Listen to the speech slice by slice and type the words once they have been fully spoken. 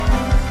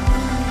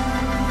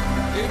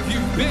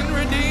been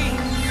redeemed.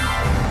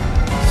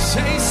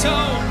 Say so.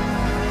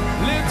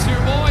 Lift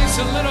your voice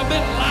a little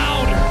bit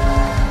louder.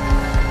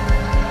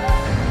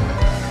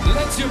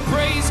 Let your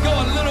praise go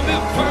a little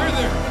bit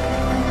further.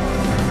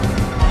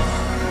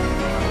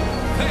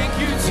 Thank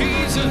you,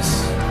 Jesus,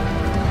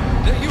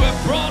 that you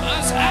have brought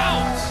us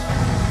out,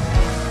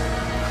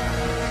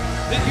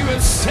 that you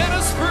have set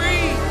us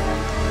free,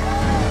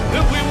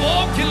 that we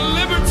walk in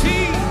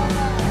liberty.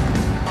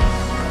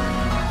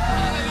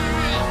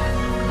 Hallelujah.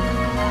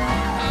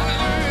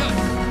 Hallelujah.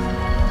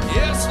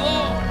 Yes,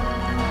 Lord.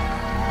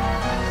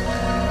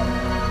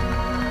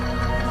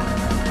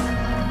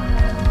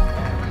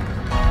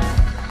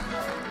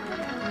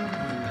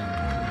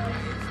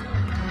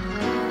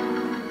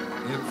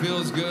 It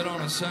feels good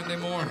on a Sunday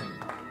morning.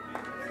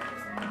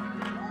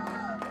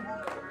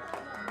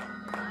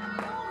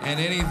 And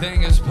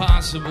anything is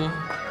possible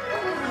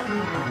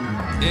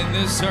in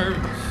this service.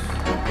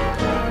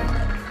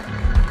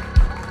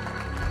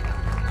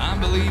 I'm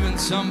believing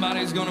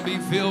somebody's going to be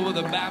filled with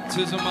the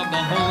baptism of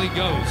the Holy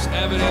Ghost,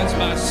 evidenced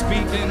by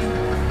speaking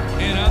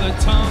in other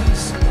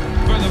tongues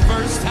for the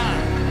first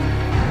time.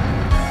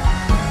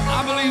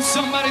 I believe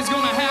somebody's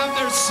going to have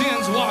their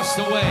sins washed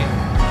away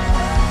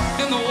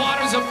in the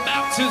waters of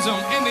baptism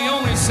in the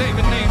only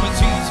saving name of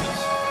Jesus.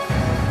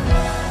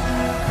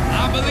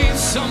 I believe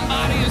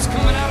somebody is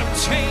coming out of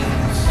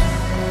chains.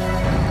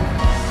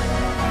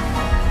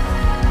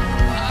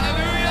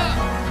 Hallelujah.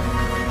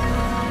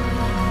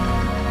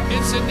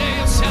 It's a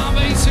day of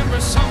salvation for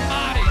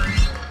somebody.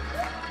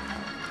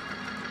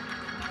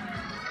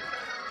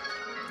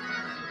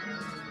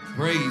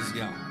 Praise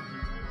God.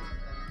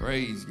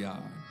 Praise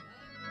God.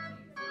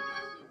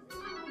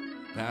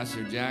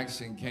 Pastor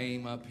Jackson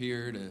came up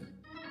here to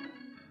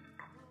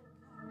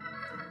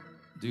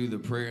do the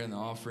prayer and the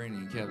offering,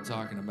 and he kept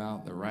talking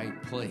about the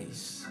right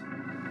place.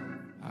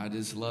 I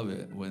just love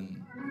it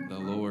when the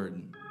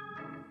Lord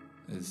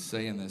is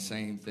saying the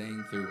same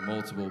thing through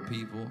multiple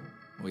people.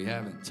 We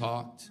haven't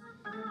talked,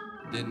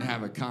 didn't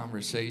have a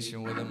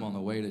conversation with him on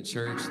the way to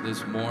church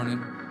this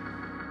morning.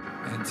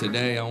 And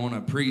today I want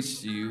to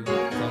preach to you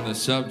from the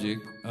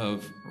subject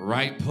of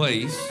right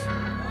place,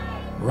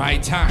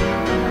 right time.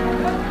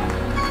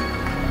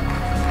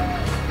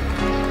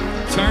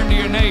 Turn to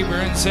your neighbor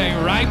and say,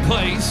 right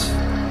place,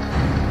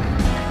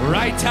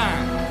 right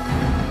time.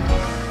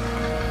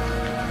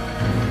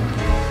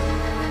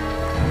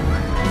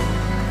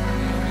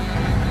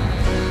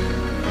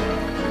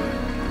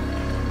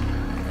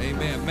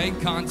 Amen.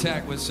 Make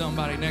contact with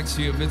somebody next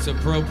to you if it's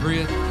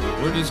appropriate.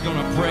 We're just going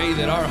to pray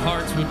that our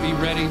hearts would be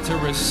ready to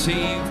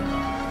receive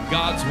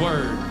God's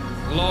word.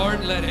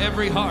 Lord, let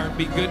every heart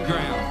be good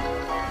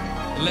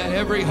ground. Let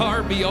every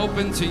heart be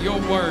open to your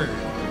word.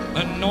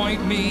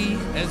 Anoint me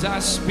as I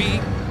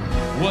speak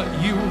what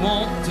you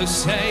want to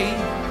say.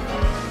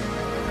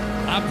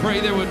 I pray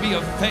there would be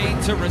a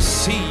faith to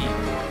receive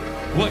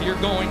what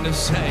you're going to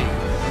say.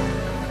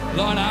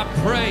 Lord, I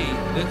pray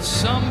that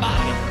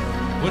somebody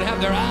would have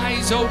their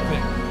eyes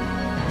open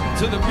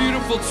to the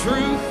beautiful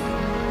truth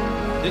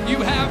that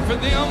you have for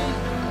them.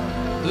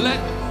 Let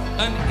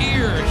an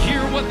ear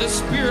hear what the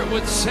Spirit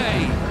would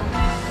say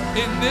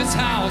in this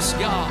house,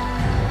 God.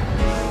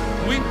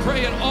 We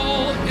pray it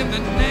all in the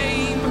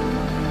name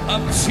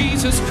of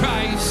Jesus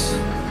Christ.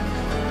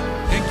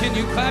 And can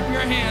you clap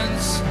your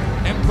hands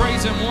and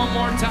praise him one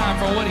more time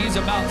for what he's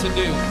about to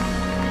do?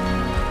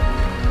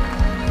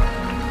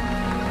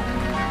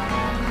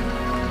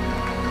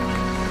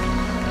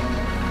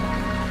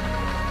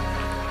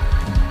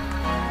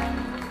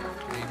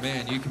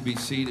 Amen. You can be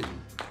seated.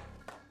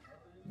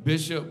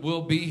 Bishop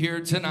will be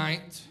here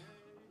tonight.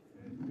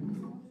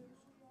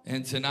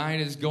 And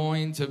tonight is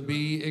going to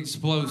be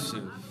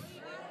explosive.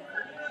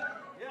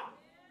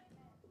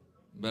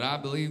 But I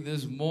believe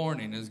this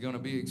morning is going to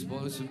be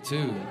explosive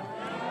too.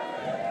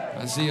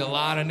 I see a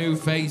lot of new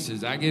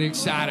faces. I get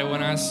excited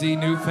when I see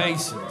new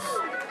faces.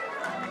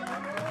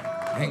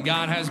 And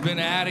God has been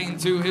adding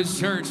to his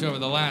church over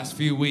the last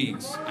few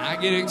weeks. I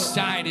get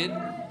excited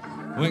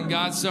when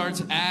God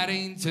starts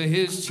adding to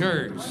his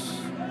church.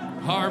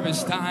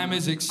 Harvest time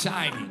is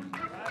exciting.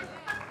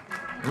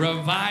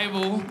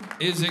 Revival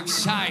is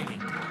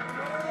exciting.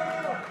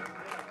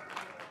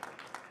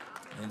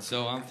 And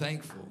so I'm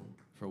thankful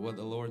for what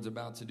the Lord's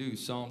about to do.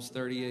 Psalms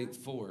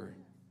 38:4.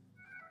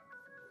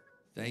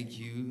 Thank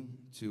you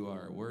to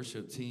our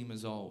worship team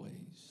as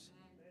always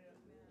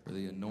for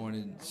the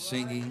anointed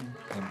singing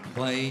and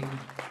playing.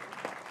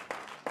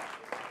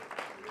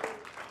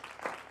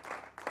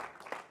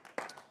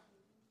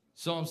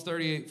 Psalms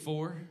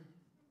 38:4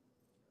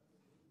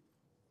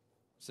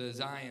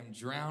 says, I am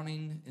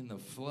drowning in the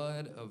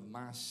flood of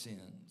my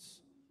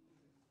sins.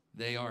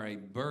 They are a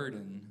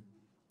burden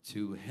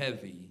too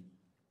heavy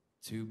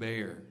to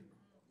bear.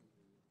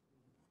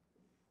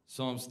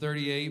 Psalms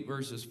 38,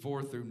 verses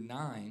 4 through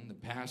 9, the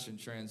Passion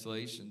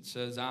Translation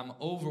says, I'm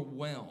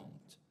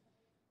overwhelmed,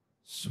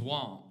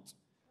 swamped,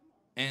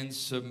 and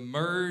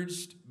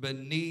submerged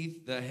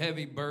beneath the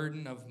heavy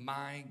burden of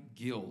my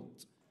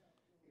guilt.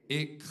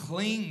 It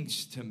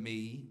clings to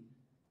me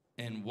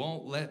and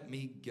won't let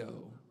me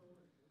go.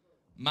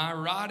 My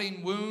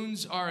rotting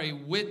wounds are a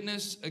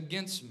witness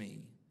against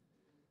me.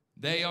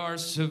 They are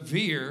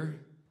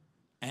severe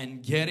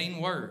and getting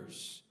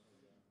worse,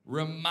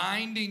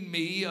 reminding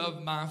me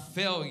of my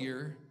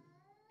failure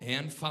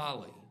and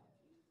folly.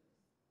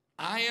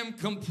 I am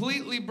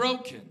completely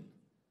broken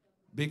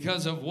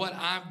because of what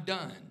I've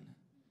done.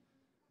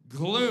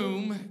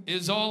 Gloom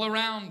is all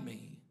around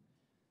me.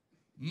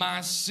 My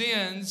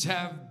sins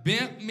have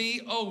bent me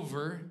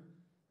over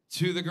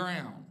to the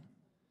ground.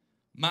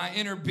 My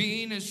inner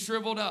being is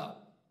shriveled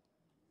up.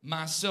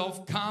 My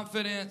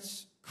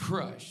self-confidence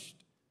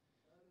crushed.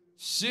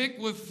 Sick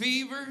with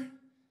fever,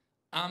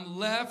 I'm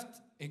left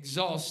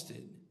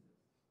exhausted.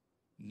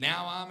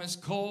 Now I'm as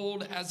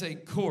cold as a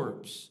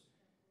corpse,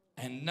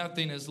 and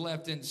nothing is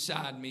left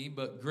inside me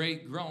but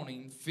great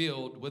groaning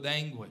filled with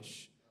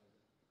anguish.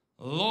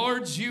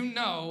 Lord, you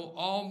know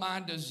all my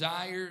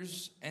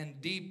desires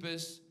and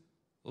deepest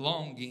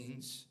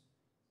longings.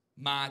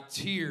 My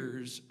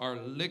tears are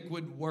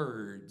liquid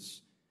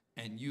words,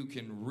 and you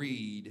can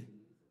read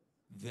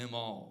them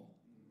all.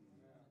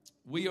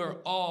 We are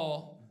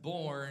all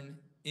born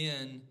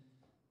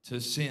into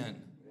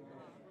sin.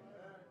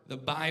 The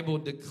Bible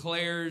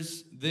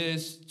declares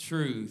this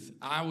truth.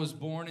 I was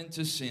born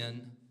into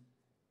sin,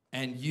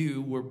 and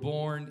you were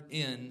born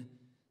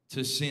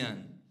into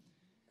sin.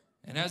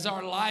 And as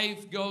our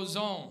life goes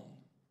on,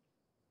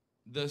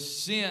 the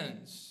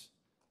sins,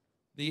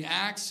 the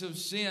acts of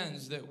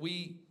sins that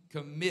we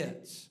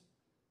commit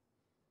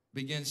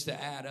begins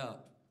to add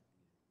up.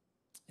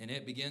 And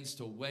it begins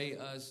to weigh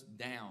us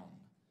down.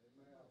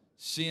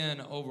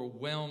 Sin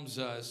overwhelms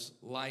us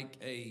like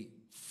a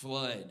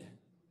flood.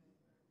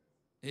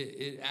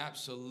 It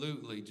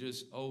absolutely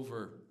just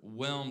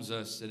overwhelms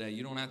us today.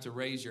 You don't have to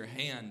raise your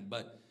hand,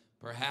 but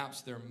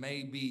perhaps there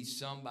may be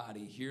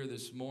somebody here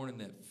this morning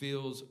that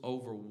feels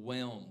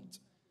overwhelmed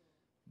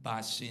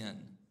by sin.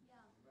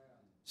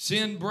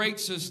 Sin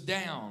breaks us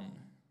down.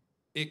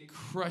 It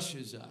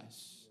crushes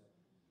us.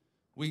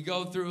 We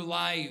go through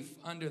life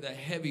under the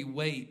heavy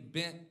weight,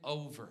 bent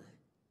over.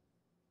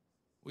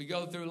 We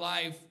go through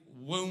life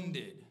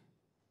wounded.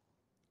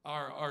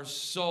 Our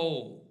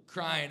soul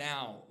crying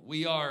out.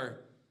 We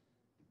are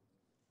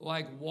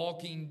like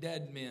walking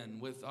dead men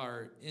with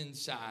our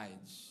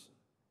insides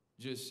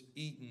just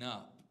eaten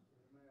up.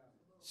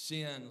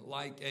 Sin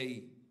like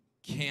a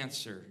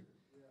cancer.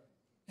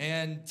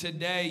 And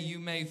today you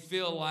may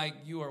feel like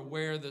you are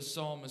where the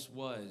psalmist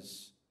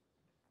was.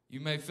 You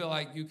may feel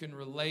like you can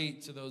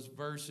relate to those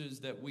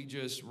verses that we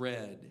just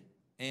read.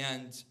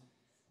 And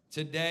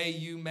today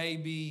you may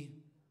be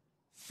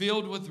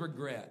filled with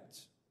regret.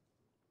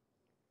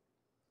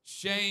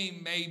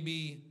 Shame may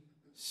be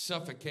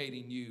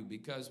suffocating you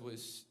because with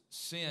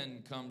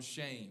sin comes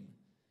shame.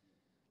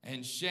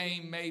 And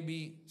shame may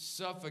be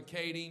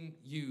suffocating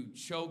you,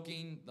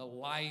 choking the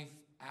life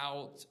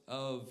out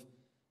of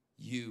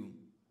you.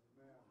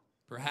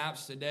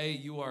 Perhaps today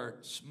you are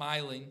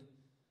smiling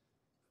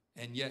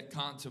and yet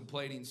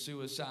contemplating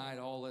suicide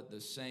all at the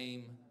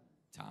same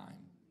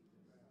time.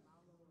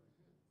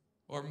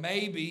 Or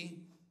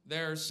maybe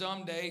there are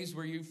some days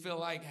where you feel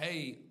like,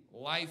 hey,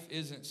 life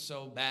isn't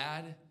so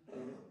bad.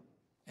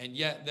 And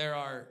yet there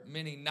are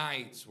many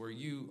nights where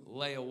you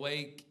lay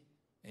awake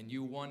and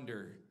you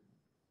wonder,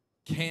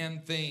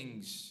 can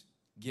things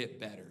get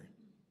better?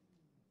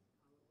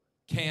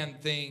 Can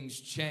things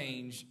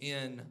change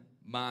in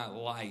my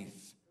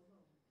life?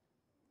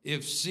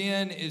 If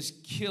sin is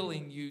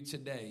killing you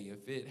today,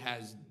 if it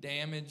has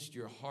damaged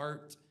your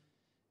heart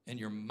and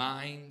your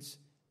minds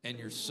and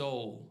your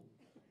soul,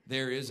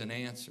 there is an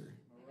answer.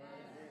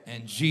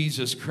 And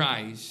Jesus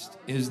Christ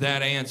is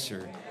that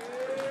answer.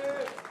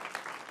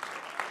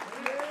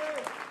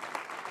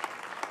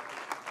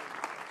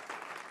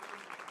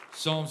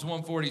 Psalms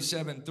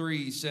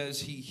 147:3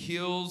 says he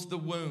heals the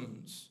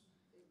wounds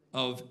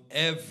of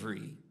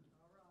every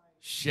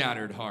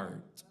shattered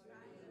heart.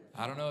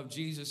 I don't know if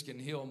Jesus can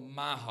heal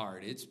my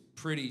heart. It's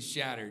pretty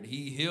shattered.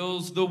 He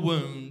heals the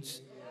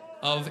wounds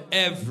of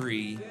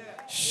every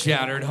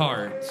shattered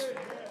heart.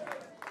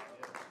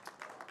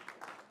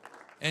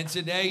 And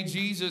today,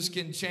 Jesus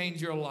can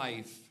change your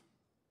life.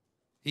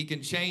 He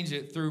can change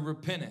it through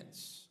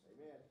repentance.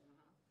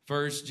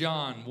 1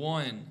 John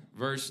 1,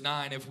 verse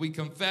 9, if we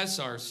confess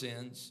our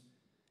sins,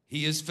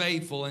 he is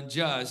faithful and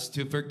just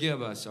to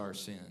forgive us our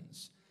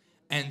sins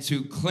and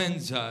to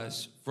cleanse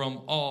us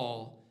from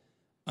all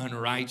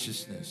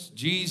unrighteousness.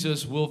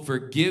 Jesus will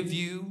forgive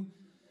you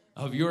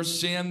of your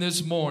sin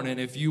this morning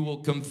if you will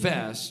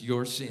confess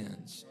your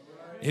sins.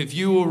 If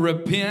you will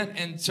repent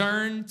and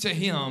turn to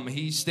him,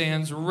 he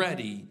stands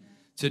ready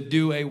to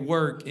do a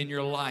work in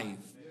your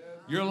life.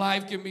 Your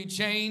life can be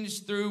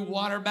changed through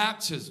water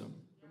baptism.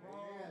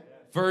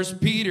 1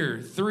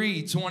 Peter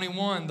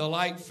 3:21, the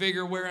like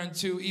figure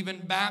whereunto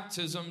even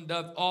baptism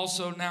doth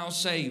also now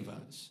save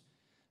us.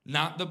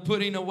 Not the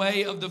putting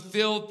away of the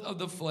filth of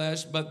the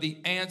flesh, but the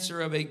answer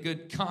of a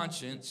good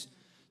conscience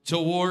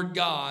toward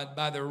God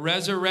by the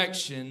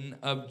resurrection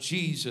of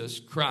Jesus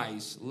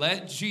Christ.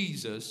 Let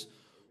Jesus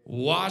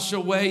wash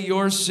away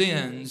your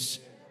sins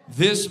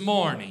this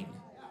morning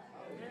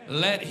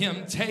Let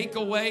him take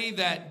away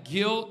that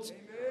guilt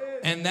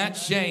and that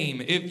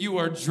shame. If you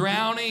are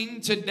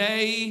drowning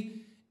today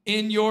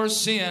in your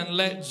sin,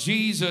 let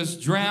Jesus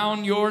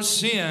drown your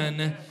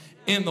sin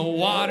in the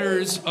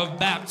waters of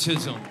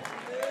baptism.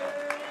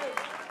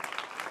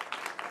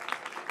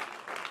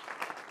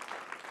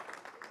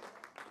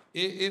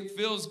 It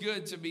feels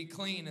good to be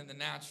clean in the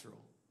natural.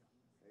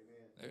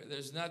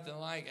 There's nothing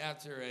like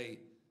after a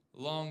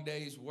long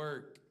day's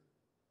work,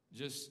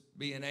 just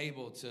being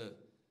able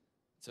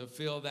to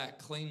feel that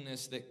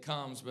cleanness that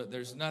comes. But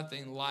there's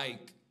nothing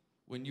like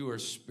when you are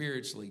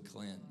spiritually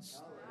cleansed.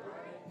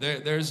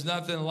 There's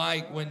nothing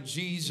like when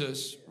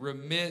Jesus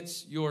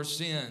remits your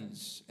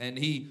sins and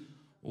he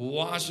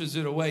washes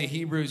it away.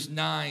 Hebrews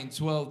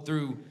 9:12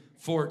 through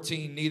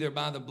 14, neither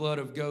by the blood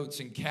of goats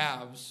and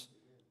calves,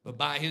 but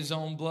by his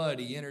own blood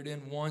he entered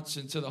in once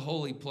into the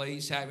holy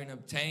place, having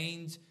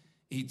obtained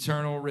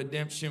eternal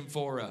redemption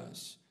for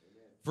us.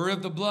 For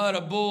if the blood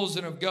of bulls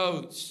and of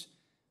goats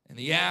and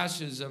the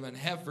ashes of an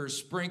heifer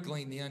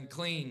sprinkling the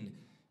unclean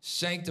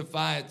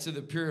sanctify it to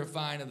the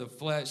purifying of the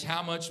flesh,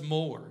 how much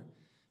more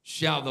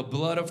shall the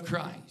blood of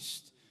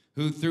Christ,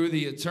 who through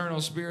the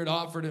eternal Spirit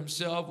offered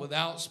himself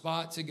without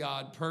spot to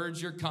God,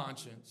 purge your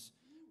conscience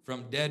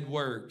from dead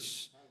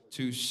works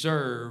to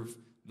serve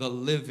the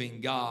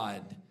living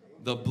God.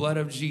 The blood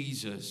of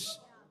Jesus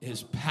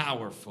is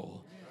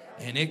powerful,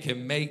 and it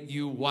can make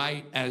you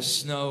white as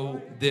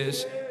snow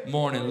this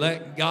morning.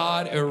 Let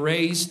God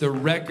erase the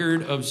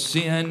record of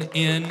sin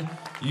in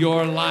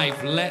your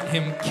life. Let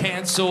him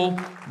cancel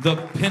the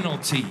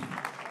penalty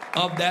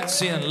of that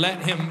sin.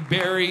 Let him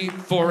bury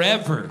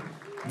forever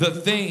the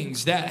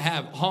things that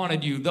have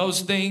haunted you.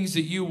 Those things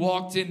that you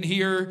walked in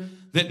here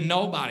that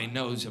nobody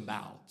knows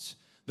about.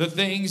 The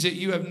things that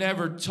you have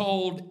never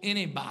told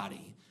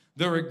anybody.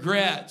 The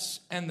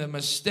regrets and the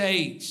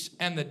mistakes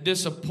and the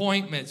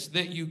disappointments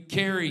that you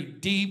carry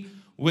deep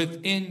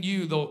within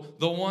you,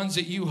 the ones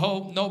that you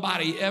hope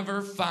nobody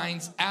ever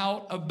finds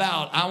out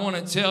about. I want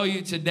to tell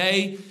you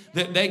today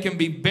that they can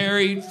be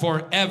buried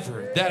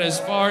forever. That as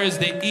far as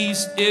the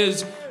east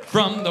is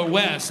from the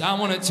west. I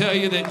want to tell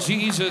you that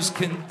Jesus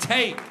can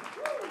take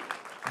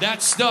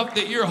that stuff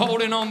that you're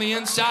holding on the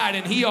inside,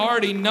 and he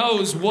already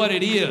knows what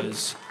it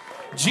is.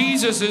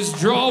 Jesus is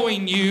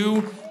drawing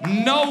you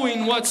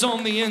knowing what's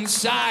on the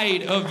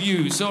inside of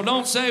you. So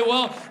don't say,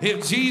 well,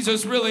 if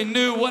Jesus really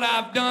knew what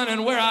I've done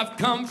and where I've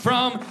come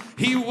from,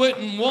 he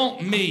wouldn't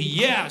want me.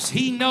 Yes,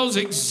 he knows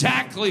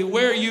exactly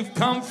where you've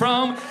come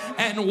from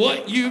and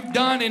what you've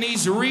done, and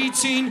he's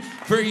reaching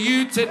for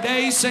you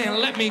today saying,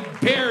 let me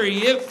bury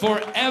it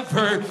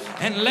forever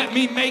and let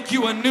me make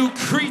you a new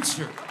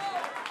creature.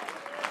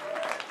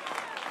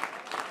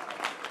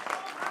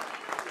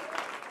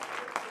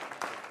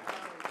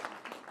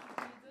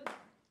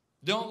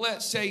 Don't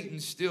let Satan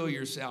steal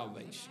your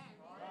salvation.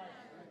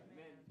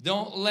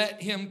 Don't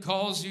let him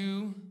cause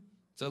you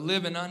to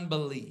live in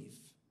unbelief.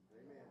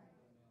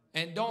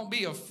 And don't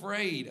be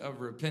afraid of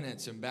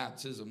repentance and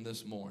baptism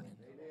this morning.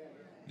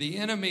 The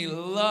enemy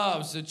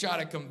loves to try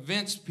to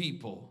convince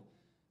people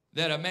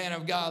that a man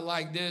of God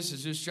like this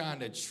is just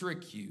trying to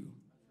trick you.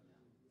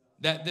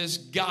 That this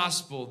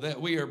gospel that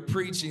we are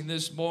preaching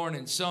this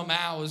morning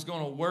somehow is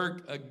going to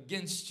work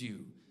against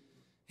you.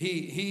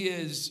 He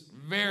is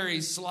very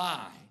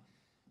sly.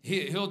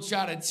 He'll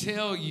try to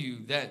tell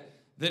you that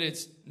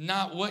it's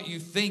not what you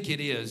think it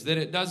is, that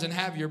it doesn't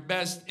have your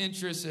best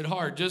interests at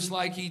heart, just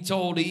like he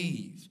told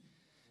Eve.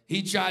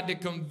 He tried to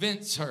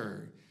convince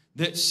her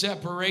that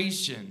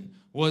separation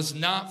was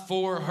not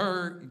for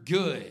her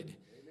good.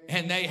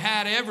 And they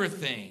had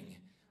everything,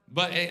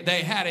 but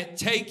they had it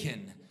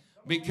taken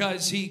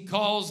because he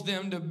caused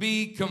them to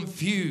be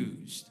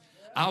confused.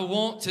 I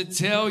want to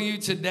tell you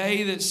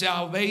today that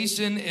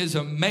salvation is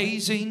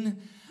amazing.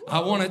 I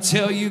want to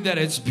tell you that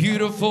it's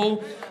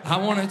beautiful. I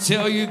want to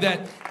tell you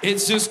that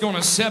it's just going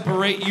to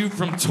separate you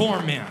from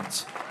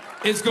torment.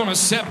 It's going to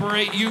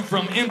separate you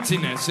from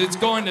emptiness. It's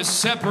going to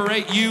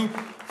separate you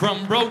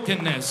from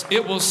brokenness.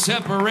 It will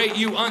separate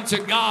you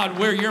unto God,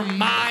 where your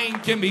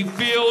mind can be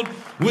filled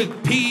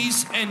with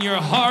peace and your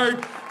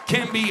heart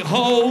can be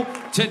whole.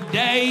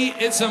 Today,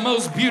 it's the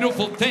most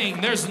beautiful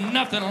thing. There's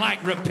nothing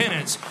like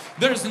repentance.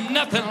 There's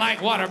nothing like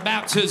water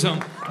baptism.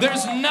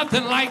 There's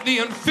nothing like the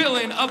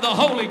infilling of the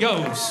Holy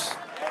Ghost.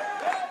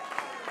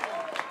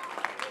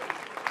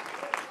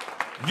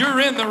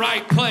 You're in the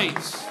right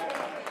place.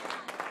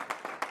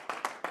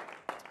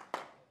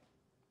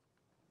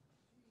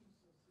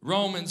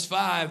 Romans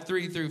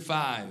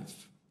 5:3-5.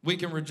 We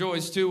can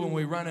rejoice too when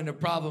we run into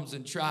problems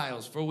and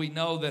trials, for we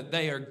know that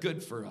they are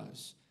good for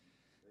us.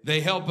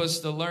 They help us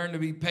to learn to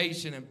be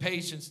patient, and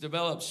patience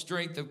develops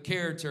strength of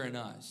character in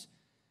us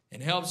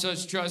and helps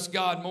us trust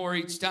God more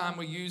each time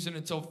we use it,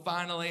 until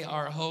finally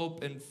our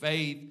hope and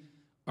faith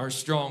are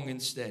strong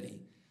and steady.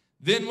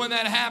 Then when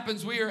that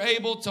happens, we are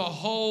able to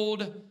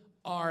hold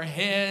our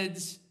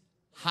heads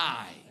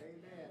high.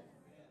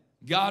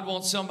 God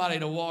wants somebody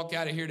to walk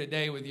out of here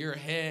today with your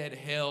head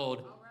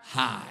held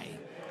high.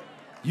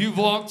 You've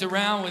walked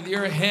around with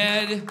your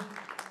head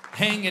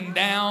hanging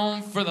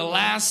down for the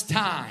last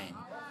time.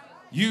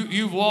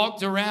 You've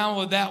walked around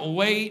with that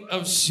weight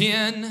of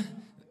sin,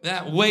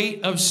 that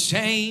weight of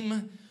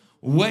shame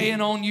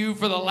weighing on you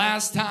for the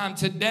last time.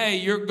 Today,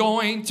 you're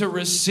going to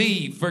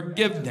receive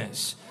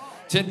forgiveness.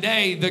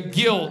 Today, the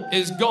guilt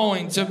is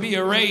going to be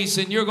erased,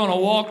 and you're going to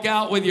walk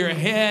out with your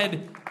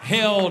head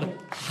held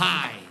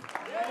high.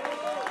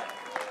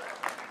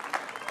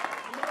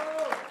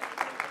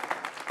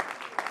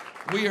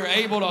 We are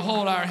able to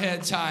hold our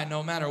heads high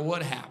no matter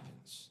what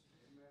happens,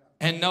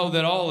 and know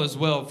that all is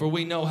well, for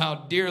we know how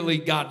dearly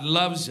God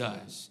loves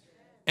us.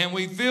 And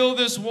we feel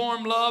this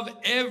warm love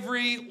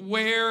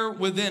everywhere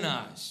within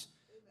us,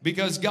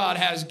 because God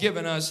has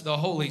given us the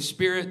Holy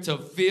Spirit to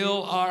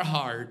fill our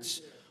hearts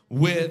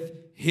with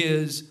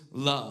His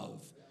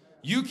love.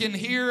 You can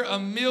hear a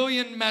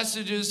million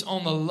messages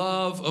on the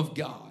love of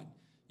God.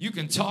 You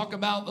can talk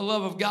about the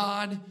love of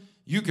God.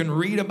 You can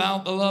read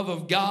about the love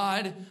of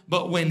God.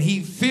 But when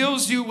He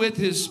fills you with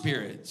His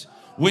Spirit,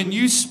 when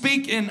you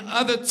speak in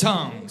other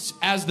tongues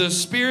as the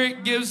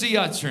Spirit gives the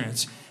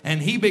utterance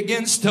and He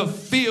begins to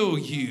fill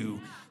you,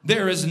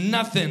 there is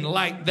nothing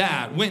like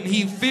that. When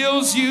He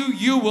fills you,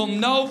 you will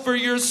know for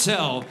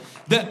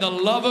yourself that the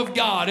love of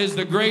God is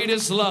the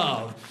greatest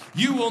love.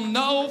 You will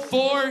know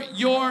for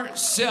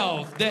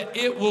yourself that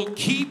it will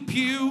keep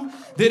you,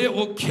 that it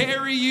will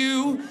carry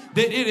you,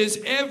 that it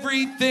is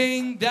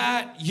everything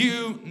that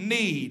you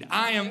need.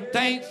 I am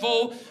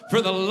thankful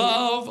for the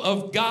love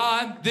of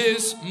God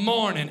this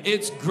morning.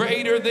 It's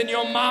greater than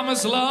your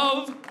mama's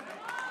love.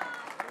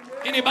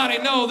 Anybody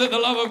know that the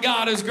love of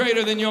God is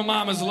greater than your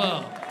mama's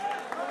love?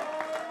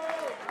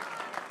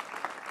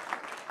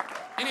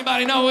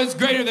 Anybody know it's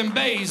greater than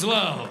Bay's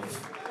love?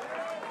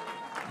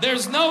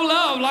 There's no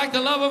love like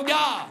the love of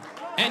God.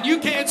 And you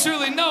can't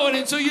truly know it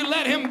until you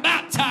let Him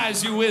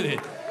baptize you with it.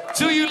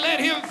 Till you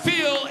let Him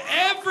fill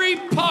every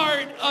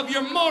part of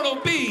your mortal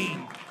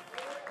being.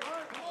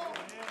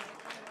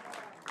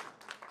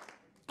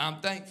 I'm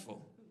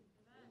thankful.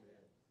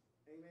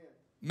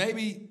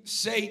 Maybe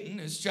Satan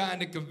is trying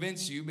to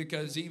convince you,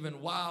 because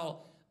even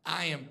while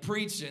I am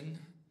preaching,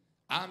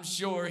 I'm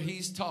sure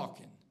he's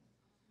talking.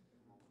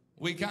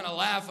 We kind of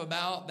laugh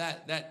about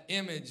that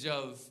image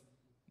of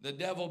the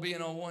devil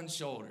being on one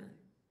shoulder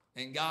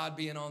and God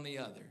being on the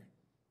other,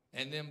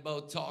 and them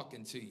both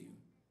talking to you.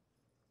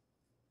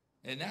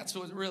 And that's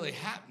what's really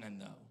happening,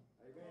 though.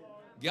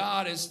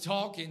 God is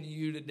talking to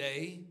you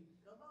today,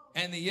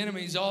 and the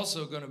enemy's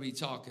also going to be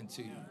talking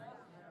to you.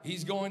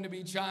 He's going to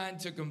be trying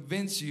to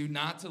convince you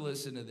not to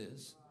listen to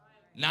this,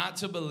 not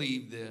to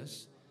believe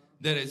this,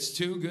 that it's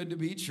too good to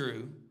be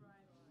true.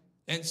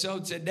 And so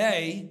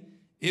today,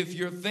 if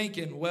you're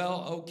thinking,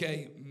 well,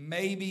 okay,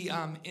 maybe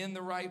I'm in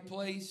the right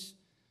place,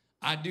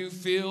 I do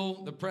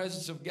feel the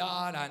presence of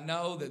God, I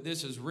know that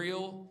this is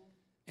real,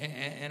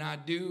 and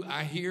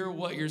I hear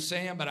what you're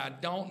saying, but I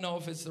don't know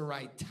if it's the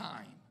right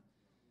time.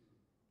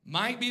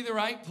 Might be the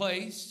right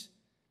place.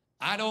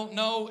 I don't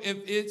know if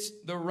it's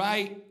the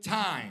right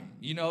time.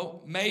 You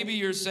know, maybe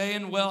you're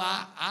saying, well,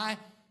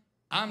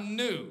 I'm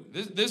new.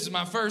 This is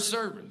my first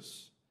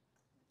service.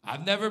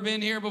 I've never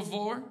been here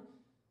before.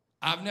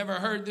 I've never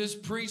heard this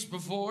preached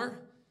before.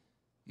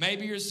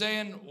 Maybe you're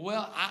saying,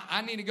 well,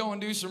 I need to go and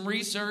do some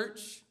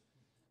research.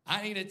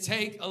 I need to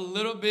take a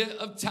little bit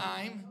of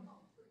time,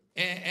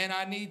 and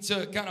I need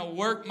to kind of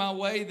work my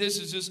way. This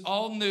is just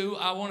all new.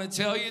 I want to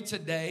tell you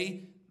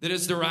today that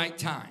it's the right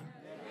time.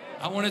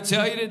 I want to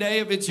tell you today,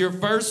 if it's your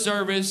first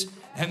service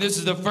and this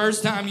is the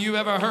first time you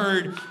ever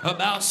heard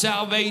about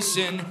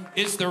salvation,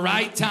 it's the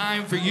right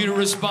time for you to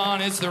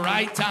respond. It's the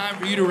right time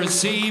for you to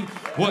receive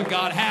what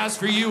God has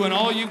for you. And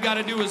all you've got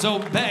to do is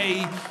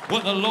obey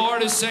what the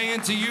Lord is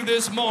saying to you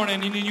this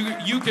morning, and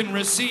you can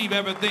receive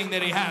everything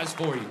that He has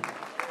for you.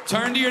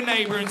 Turn to your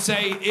neighbor and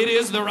say, it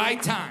is the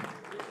right time.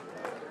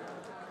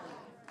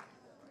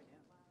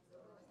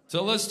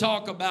 So let's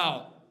talk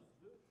about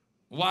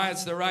why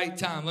it's the right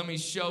time. Let me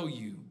show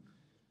you.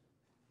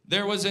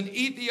 There was an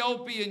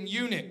Ethiopian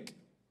eunuch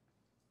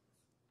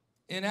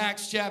in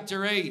Acts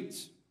chapter 8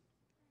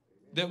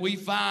 that we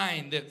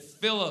find that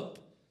Philip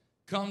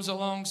comes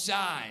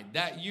alongside.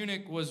 That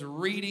eunuch was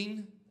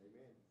reading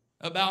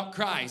about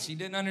Christ. He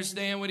didn't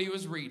understand what he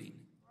was reading.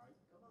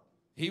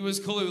 He was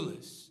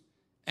clueless.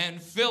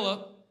 And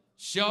Philip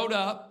showed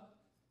up.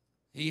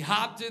 He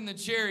hopped in the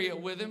chariot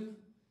with him,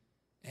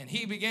 and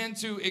he began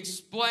to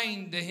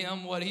explain to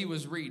him what he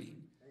was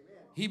reading.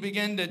 He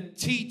began to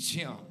teach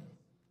him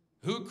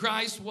who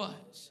Christ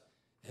was,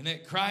 and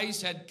that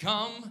Christ had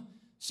come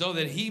so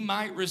that he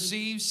might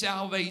receive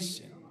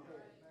salvation.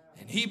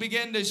 And he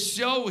began to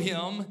show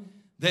him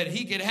that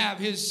he could have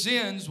his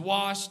sins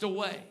washed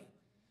away,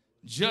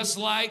 just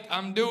like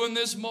I'm doing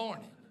this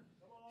morning.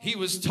 He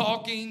was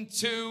talking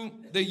to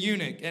the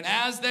eunuch, and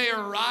as they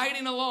are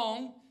riding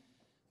along,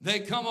 they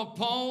come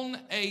upon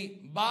a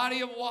body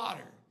of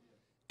water.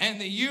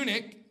 And the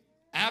eunuch,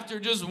 after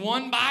just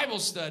one Bible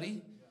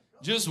study,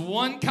 just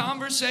one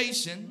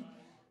conversation,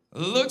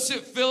 looks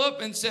at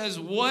Philip and says,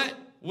 what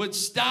would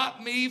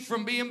stop me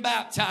from being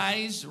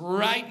baptized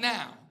right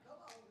now?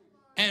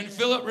 And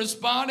Philip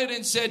responded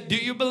and said, do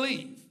you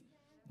believe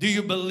Do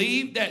you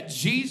believe that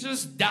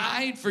Jesus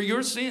died for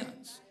your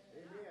sins?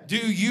 Do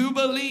you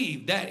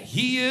believe that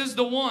he is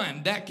the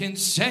one that can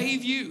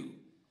save you?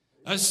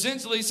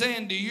 Essentially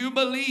saying, do you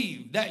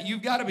believe that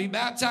you've got to be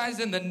baptized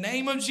in the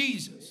name of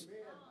Jesus?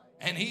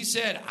 And he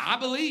said, I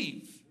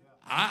believe.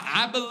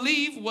 I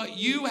believe what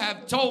you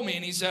have told me.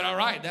 And he said, all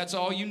right, that's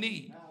all you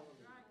need.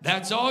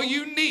 That's all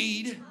you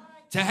need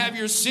to have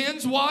your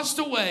sins washed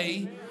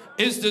away,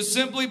 is to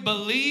simply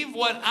believe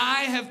what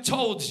I have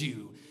told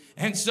you.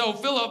 And so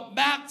Philip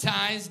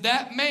baptized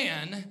that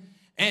man,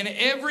 and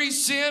every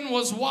sin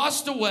was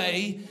washed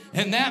away,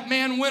 and that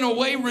man went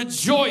away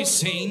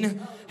rejoicing,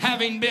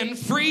 having been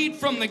freed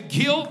from the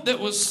guilt that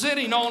was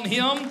sitting on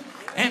him,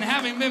 and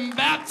having been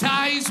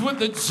baptized with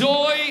the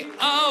joy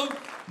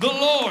of the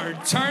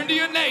Lord. Turn to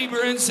your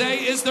neighbor and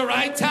say, it's the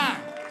right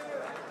time.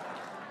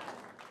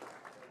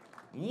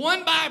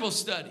 One Bible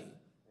study.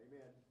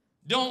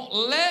 Don't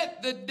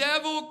let the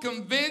devil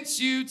convince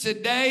you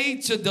today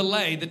to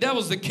delay. The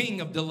devil's the king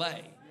of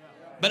delay.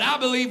 But I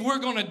believe we're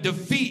going to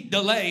defeat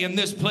delay in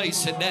this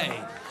place today.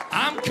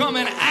 I'm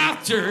coming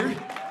after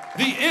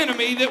the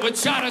enemy that would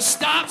try to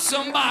stop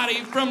somebody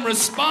from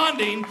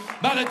responding.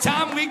 By the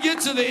time we get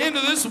to the end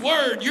of this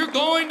word, you're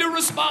going to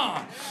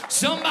respond.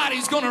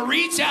 Somebody's going to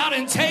reach out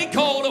and take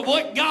hold of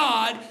what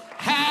God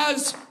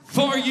has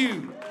for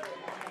you.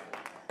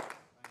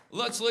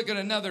 Let's look at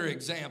another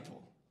example.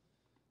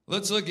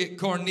 Let's look at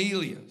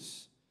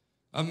Cornelius,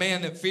 a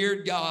man that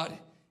feared God.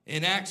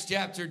 In Acts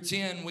chapter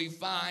 10, we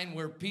find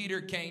where Peter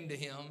came to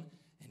him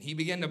and he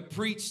began to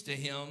preach to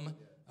him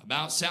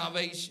about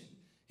salvation.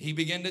 He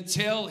began to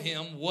tell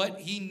him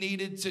what he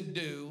needed to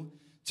do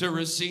to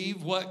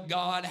receive what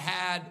God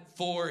had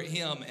for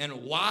him.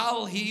 And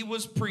while he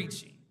was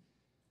preaching,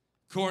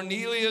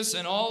 Cornelius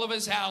and all of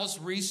his house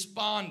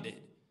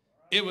responded.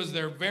 It was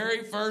their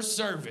very first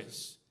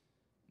service,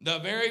 the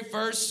very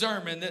first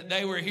sermon that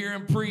they were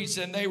hearing preached,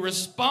 and they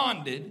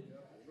responded,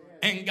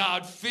 and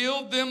God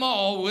filled them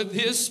all with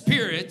his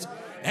Spirit,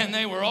 and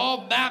they were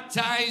all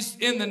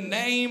baptized in the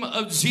name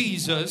of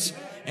Jesus,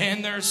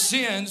 and their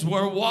sins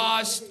were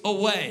washed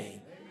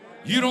away.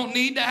 You don't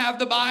need to have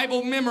the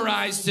Bible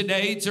memorized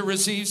today to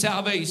receive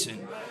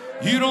salvation.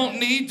 You don't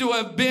need to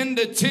have been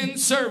to 10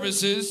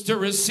 services to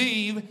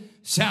receive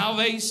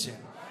salvation.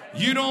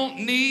 You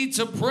don't need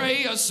to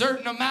pray a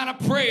certain amount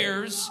of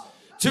prayers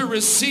to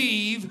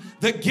receive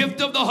the gift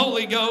of the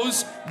Holy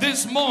Ghost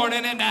this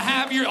morning, and to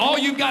have all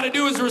you've got to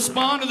do is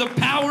respond to the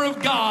power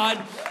of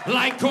God,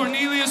 like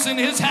Cornelius in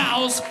his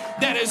house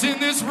that is in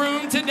this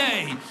room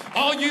today.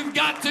 All you've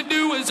got to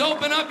do is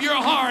open up your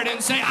heart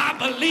and say, I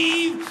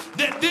believe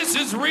that this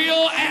is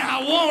real and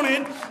I want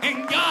it,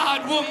 and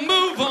God will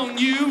move on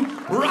you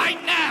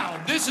right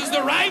now. This is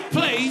the right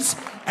place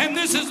and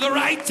this is the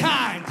right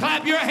time.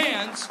 Clap your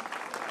hands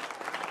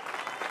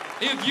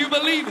if you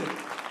believe it.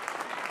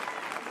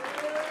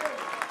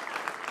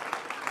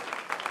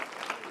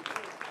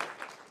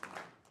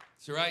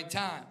 It's the right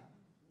time.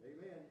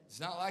 It's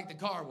not like the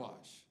car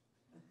wash.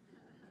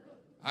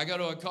 I go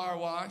to a car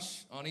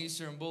wash on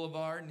Eastern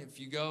Boulevard, and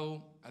if you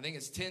go, I think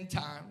it's 10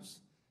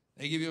 times,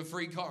 they give you a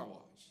free car wash.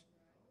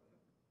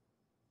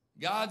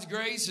 God's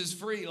grace is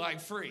free, like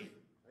free.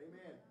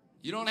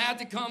 You don't have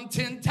to come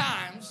 10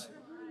 times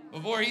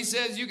before he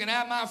says you can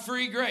have my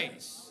free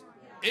grace.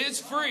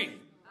 It's free.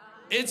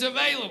 It's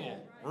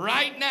available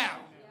right now.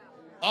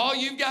 All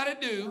you've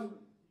got to do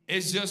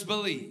is just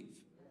believe.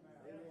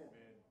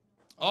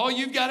 All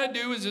you've got to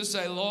do is just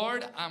say,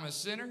 Lord, I'm a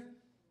sinner.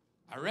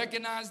 I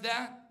recognize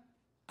that.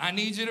 I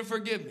need you to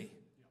forgive me.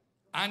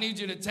 I need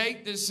you to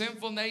take this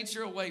sinful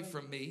nature away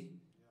from me.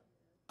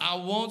 I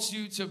want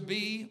you to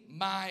be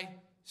my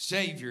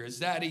Savior. It's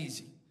that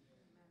easy.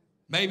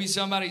 Maybe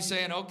somebody's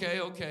saying,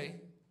 okay,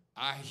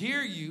 I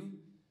hear you,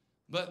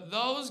 but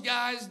those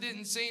guys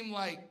didn't seem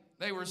like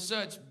they were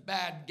such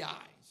bad guys.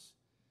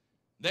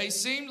 They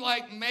seemed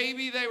like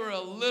maybe they were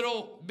a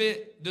little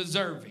bit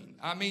deserving.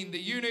 I mean, the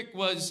eunuch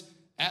was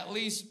at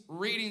least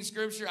reading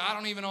scripture. I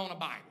don't even own a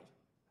Bible.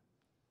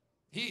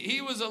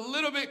 He was a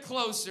little bit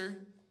closer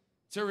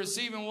to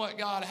receiving what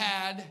God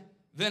had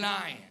than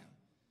I am.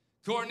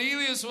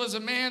 Cornelius was a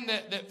man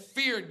that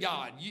feared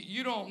God.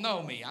 You don't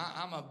know me.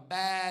 I'm a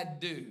bad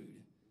dude.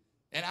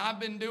 And I've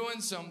been doing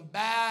some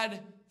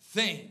bad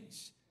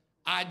things.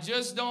 I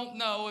just don't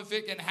know if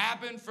it can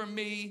happen for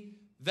me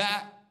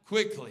that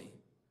quickly.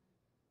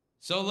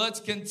 So let's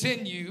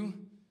continue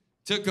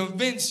to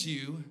convince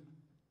you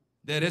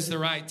that it's the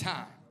right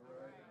time.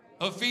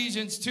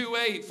 Ephesians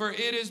 2:8, for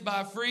it is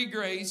by free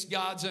grace,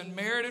 God's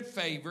unmerited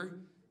favor,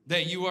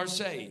 that you are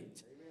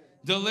saved,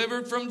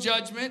 delivered from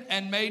judgment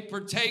and made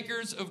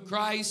partakers of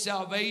Christ's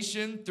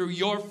salvation through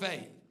your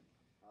faith.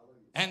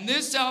 And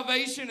this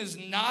salvation is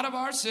not of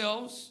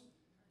ourselves,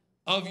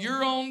 of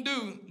your own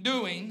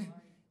doing.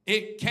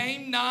 It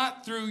came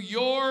not through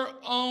your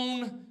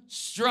own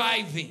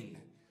striving,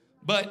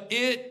 but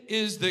it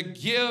is the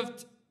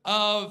gift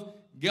of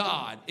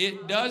God.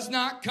 It does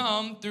not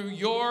come through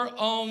your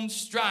own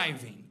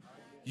striving.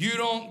 You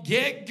don't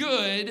get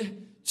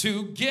good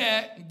to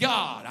get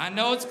God. I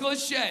know it's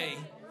cliche,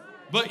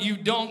 But you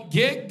don't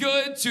get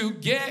good to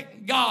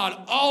get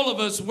God. All of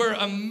us were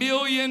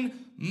 1,000,000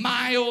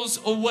 miles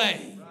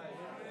away.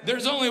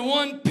 There's only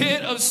one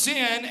pit of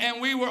sin,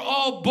 and we were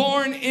all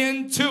born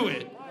into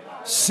it.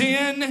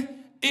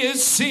 Sin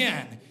is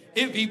sin.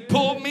 If he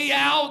pulled me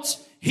out,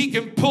 he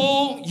can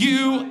pull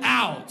you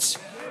out.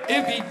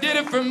 If he did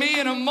it for me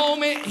in a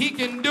moment, he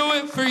can do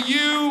it for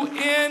you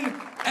in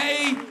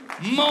a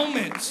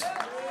moment.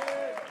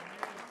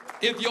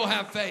 If you'll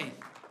have faith.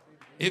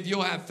 If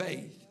you'll have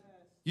faith.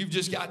 You've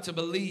just got to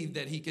believe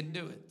that he can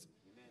do it.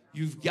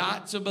 You've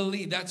got to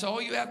believe. That's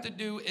all you have to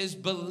do is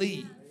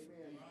believe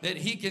that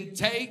he can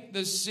take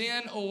the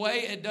sin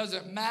away. It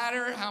doesn't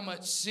matter how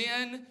much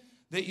sin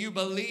that you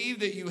believe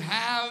that you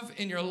have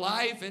in your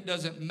life. It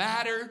doesn't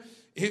matter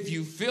if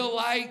you feel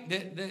like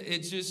that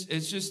it's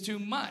just too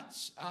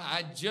much.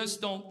 I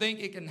just don't think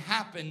it can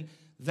happen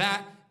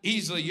that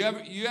easily. You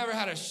ever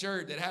had a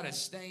shirt that had a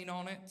stain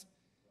on it,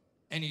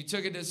 and you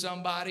took it to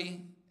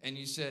somebody and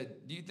you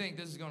said, do you think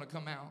this is going to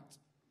come out?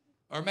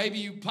 Or maybe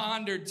you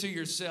pondered to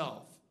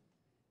yourself,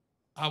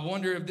 I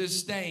wonder if this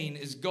stain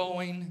is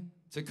going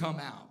to come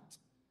out.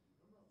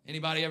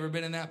 Anybody ever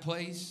been in that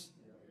place?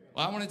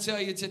 Well, I want to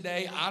tell you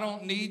today, I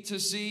don't need to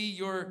see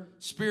your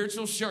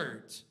spiritual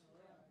shirt.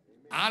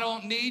 I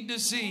don't need to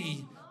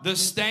see the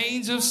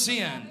stains of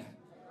sin.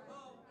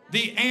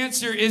 The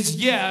answer is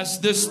yes,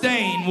 the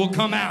stain will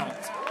come out.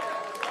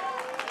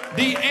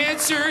 The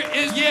answer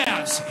is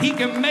yes, he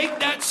can make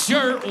that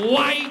shirt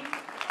white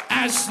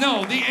as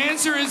snow. The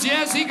answer is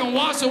yes, he can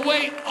wash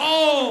away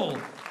all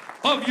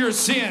of your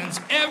sins.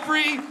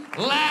 Every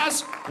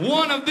last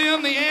one of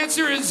them. The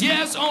answer is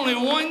yes, only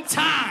one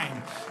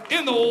time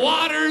in the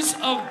waters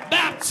of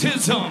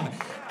baptism,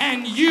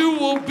 and you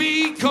will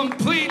be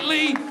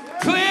completely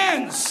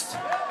cleansed.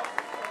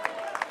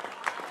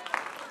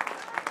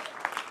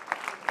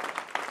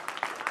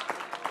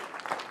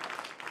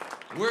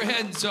 We're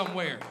heading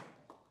somewhere.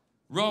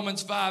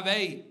 Romans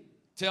 5:8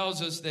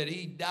 tells us that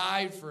he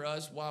died for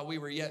us while we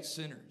were yet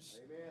sinners.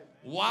 Amen.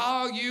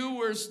 While you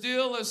were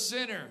still a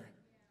sinner,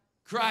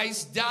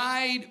 Christ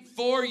died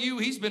for you.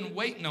 He's been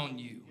waiting on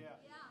you.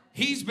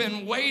 He's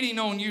been waiting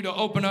on you to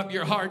open up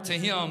your heart to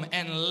him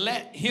and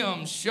let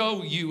him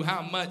show you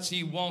how much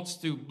he wants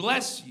to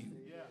bless you.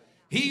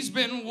 He's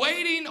been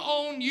waiting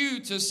on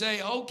you to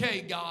say,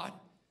 okay, God,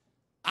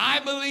 I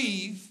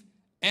believe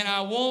and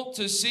I want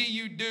to see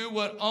you do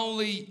what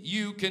only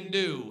you can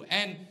do.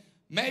 And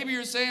maybe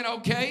you're saying,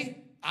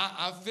 okay,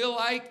 I feel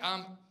like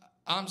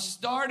I'm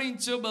starting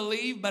to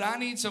believe, but I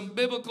need some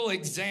biblical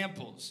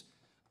examples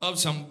of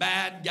some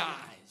bad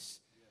guys.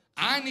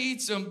 I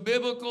need some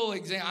biblical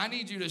examples. I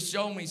need you to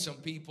show me some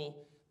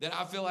people that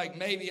I feel like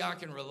maybe I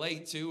can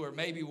relate to, or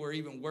maybe were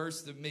even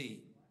worse than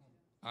me.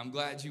 I'm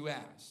glad you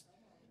asked.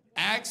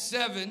 Acts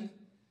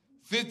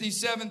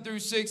 7:57 through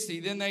 60.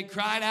 Then they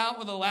cried out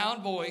with a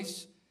loud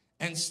voice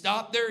and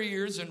stopped their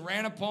ears and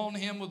ran upon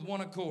him with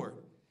one accord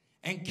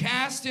and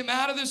cast him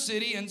out of the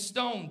city and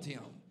stoned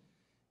him.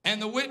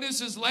 And the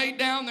witnesses laid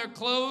down their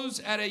clothes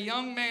at a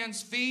young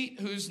man's feet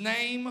whose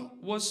name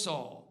was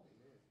Saul.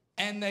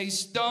 And they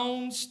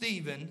stoned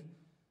Stephen,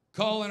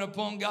 calling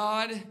upon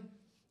God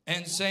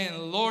and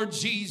saying, Lord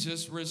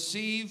Jesus,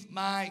 receive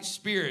my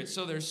spirit.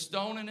 So they're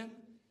stoning him,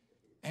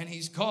 and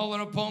he's calling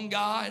upon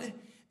God.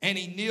 And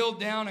he kneeled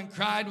down and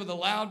cried with a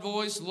loud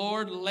voice,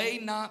 Lord, lay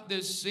not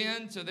this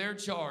sin to their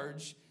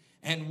charge.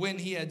 And when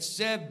he had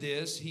said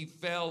this, he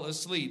fell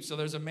asleep. So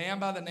there's a man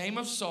by the name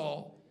of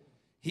Saul.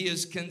 He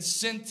is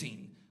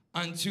consenting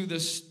unto the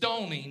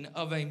stoning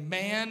of a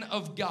man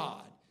of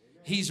God.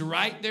 He's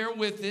right there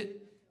with it.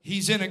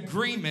 He's in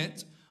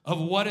agreement of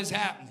what is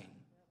happening.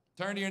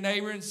 Turn to your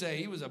neighbor and say,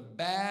 he was a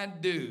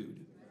bad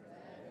dude.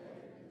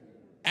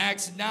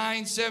 Acts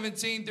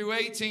 9:17 through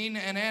 18,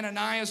 and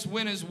Ananias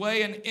went his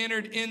way and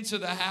entered into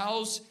the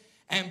house,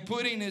 and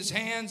putting his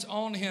hands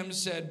on him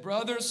said,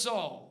 Brother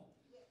Saul,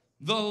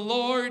 the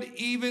Lord,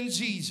 even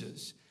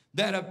Jesus,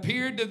 that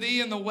appeared to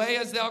thee in the way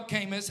as thou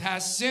camest,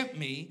 has sent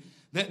me,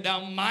 that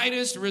thou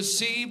mightest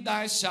receive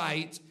thy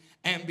sight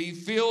and be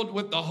filled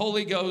with the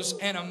Holy Ghost.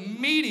 And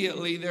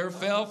immediately there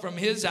fell from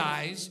his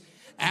eyes,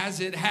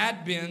 as it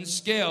had been,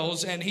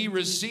 scales, and he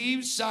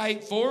received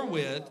sight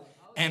forthwith,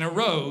 and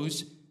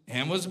arose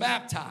and was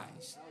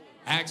baptized.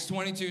 Acts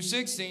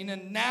 22:16,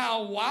 and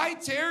now why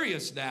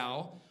tarriest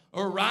thou?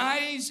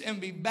 Arise and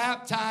be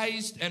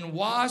baptized and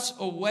wash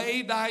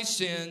away thy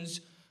sins,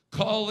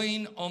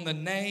 calling on the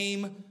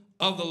name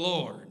of the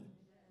Lord.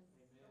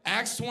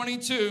 Acts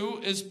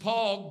 22 is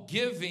Paul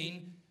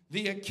giving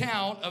the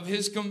account of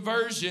his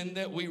conversion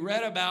that we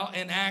read about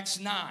in Acts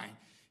 9.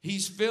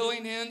 He's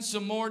filling in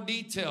some more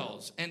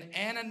details. And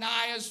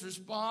Ananias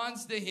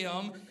responds to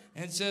him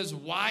and says,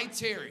 why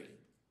tarry?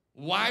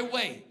 Why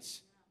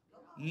wait?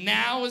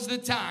 Now is the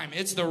time.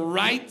 It's the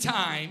right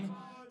time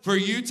for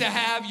you to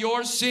have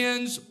your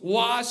sins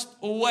washed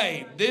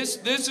away. This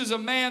is a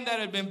man that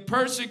had been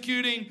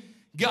persecuting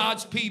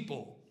God's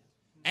people.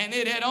 And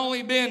it had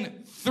only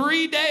been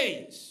 3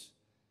 days.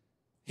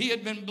 He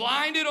had been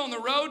blinded on the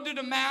road to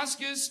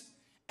Damascus,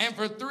 and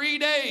for 3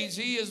 days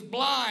he is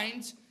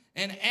blind,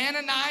 And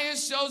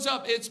Ananias shows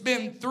up. It's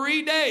been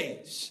 3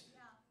 days.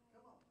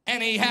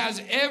 And he has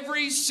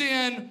every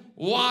sin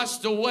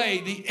washed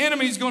away. The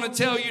enemy's going to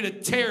tell you to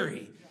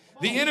tarry.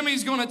 The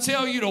enemy's going to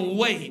tell you to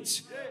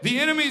wait. The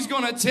enemy's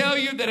going to tell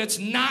you that it's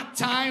not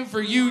time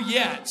for you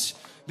yet.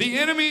 The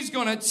enemy's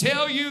going to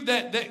tell you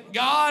that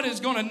God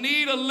is going to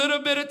need a little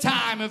bit of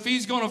time if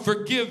he's going to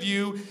forgive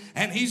you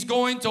and he's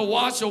going to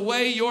wash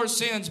away your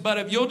sins. But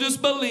if you'll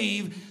just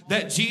believe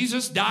that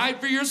Jesus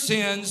died for your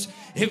sins,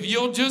 if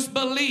you'll just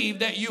believe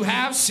that you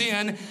have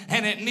sin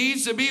and it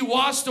needs to be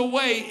washed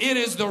away, it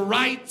is the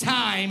right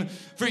time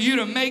for you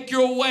to make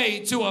your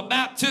way to a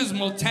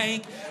baptismal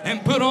tank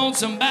and put on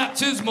some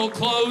baptismal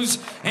clothes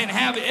and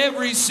have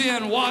every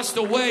sin washed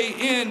away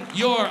in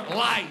your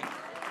life.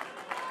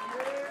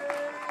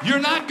 You're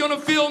not going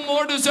to feel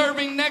more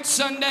deserving next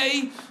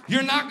Sunday.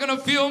 You're not going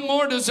to feel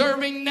more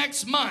deserving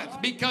next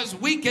month, because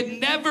we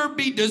can never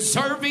be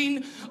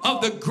deserving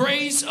of the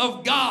grace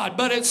of God,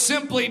 but it's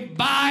simply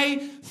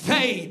by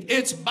faith.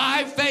 It's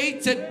by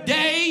faith.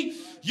 Today,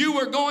 you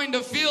are going to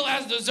feel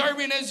as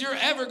deserving as you're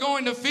ever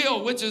going to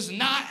feel, which is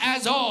not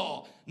at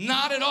all.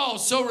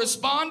 So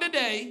respond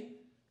today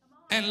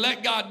and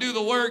let God do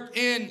the work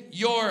in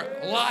your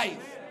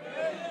life.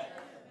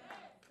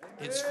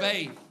 It's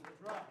faith.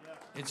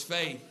 It's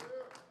faith.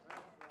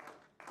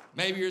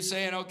 Maybe you're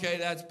saying, okay,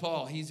 that's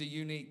Paul. He's a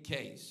unique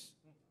case.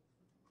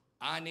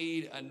 I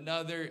need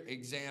another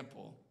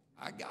example.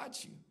 I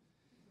got you.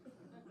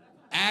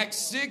 Acts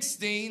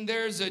 16,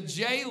 there's a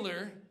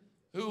jailer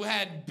who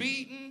had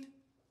beaten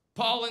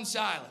Paul and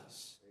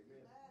Silas.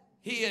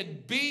 He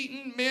had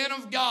beaten men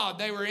of God.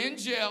 They were in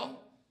jail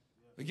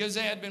because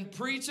they had been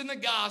preaching the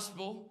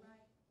gospel,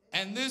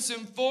 and this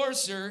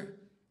enforcer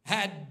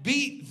had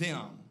beat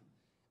them.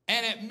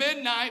 And at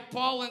midnight,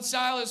 Paul and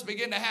Silas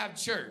began to have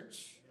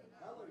church.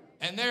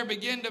 And there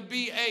began to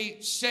be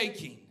a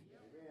shaking.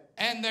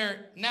 And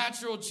their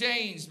natural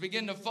chains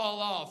began to fall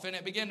off. And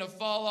it began to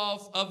fall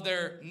off of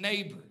their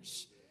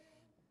neighbors.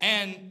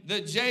 And the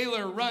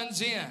jailer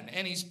runs in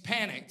and he's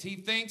panicked. He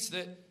thinks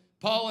that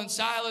Paul and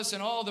Silas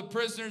and all the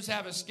prisoners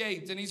have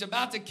escaped. And he's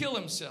about to kill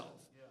himself.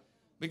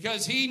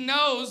 Because he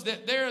knows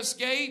that their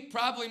escape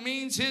probably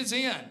means his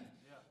end.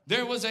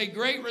 There was a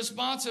great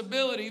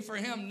responsibility for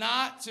him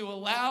not to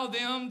allow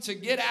them to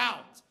get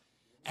out.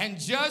 And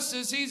just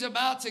as he's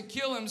about to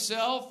kill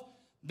himself,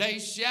 they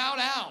shout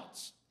out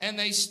and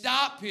they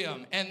stop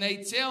him and they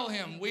tell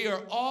him, we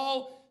are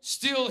all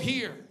still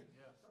here.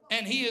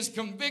 And he is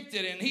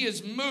convicted and he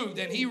is moved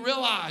and he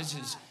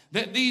realizes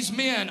that these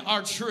men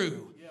are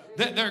true,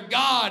 that their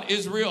God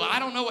is real. I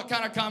don't know what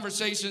kind of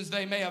conversations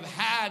they may have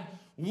had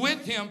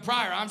with him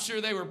prior. I'm sure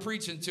they were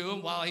preaching to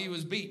him while he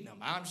was beating them.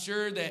 I'm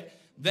sure that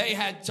they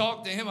had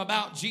talked to him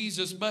about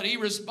Jesus, but he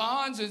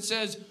responds and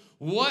says,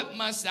 what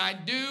must I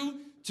do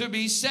to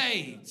be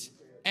saved?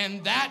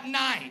 And that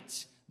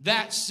night,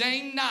 that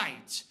same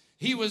night,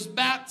 he was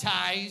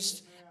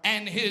baptized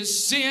and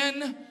his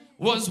sin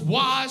was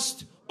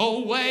washed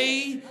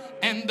away,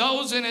 and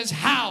those in his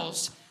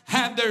house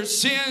had their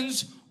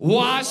sins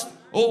washed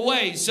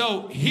away.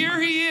 So here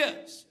he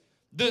is,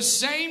 the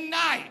same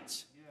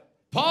night.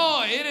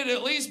 Paul, it had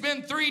at least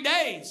been 3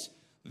 days.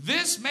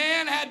 This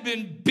man had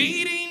been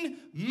beating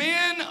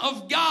men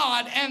of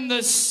God, and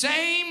the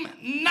same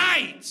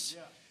night,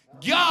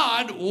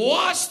 God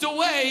washed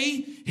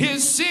away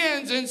his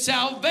sins and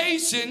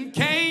salvation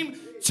came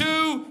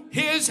to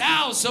his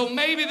house. So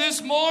maybe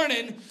this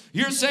morning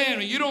you're saying,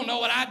 well, you don't know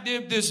what I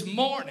did this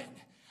morning.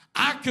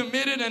 I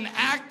committed an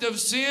act of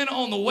sin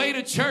on the way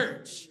to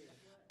church.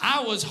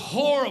 I was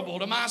horrible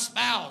to my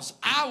spouse.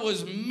 I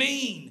was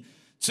mean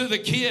to the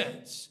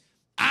kids.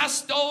 I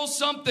stole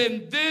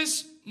something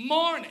this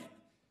morning.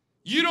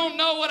 You don't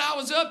know what I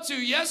was up to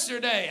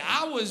yesterday.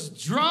 I was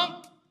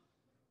drunk.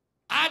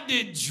 I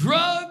did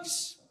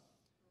drugs.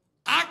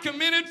 I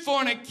committed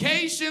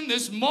fornication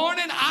this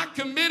morning. I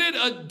committed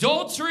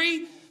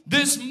adultery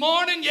this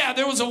morning. Yeah,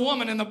 there was a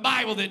woman in the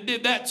Bible that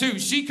did that too.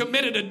 She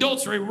committed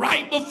adultery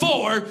right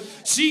before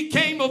she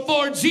came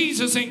before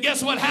Jesus, and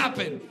guess what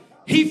happened?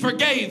 He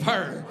forgave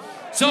her.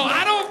 So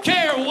I don't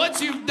care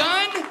what you've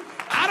done.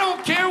 I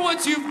don't care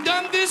what you've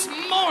done this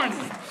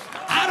morning.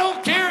 I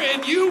don't care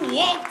if you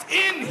walked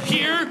in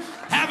here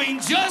having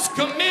just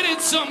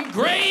committed some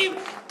grave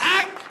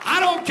act. I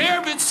don't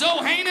care if it's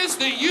so heinous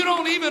that you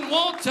don't even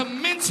want to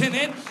mention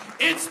it.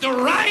 It's the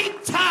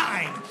right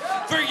time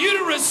for you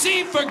to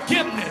receive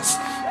forgiveness.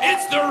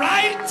 It's the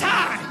right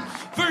time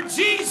for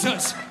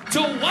Jesus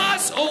to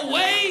wash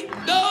away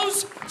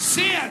those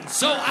sins.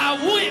 So I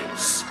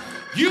wish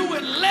you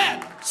would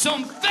let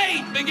some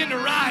faith begin to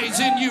rise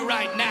in you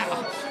right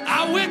now.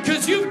 I will,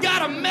 because you've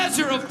got a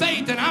measure of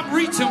faith, and I'm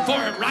reaching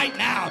for it right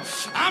now.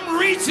 I'm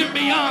reaching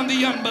beyond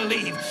the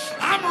unbelief.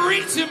 I'm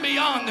reaching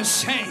beyond the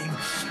shame.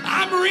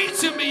 I'm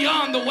reaching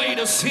beyond the weight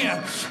of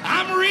sin.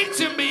 I'm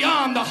reaching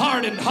beyond the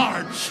hardened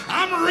heart.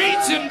 I'm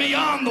reaching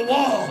beyond the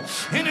wall.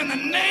 And in the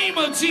name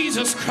of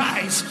Jesus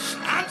Christ,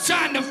 I'm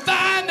trying to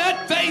find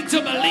that faith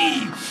to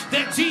believe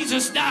that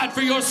Jesus died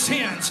for your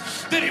sins,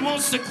 that he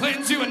wants to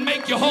cleanse you and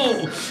make you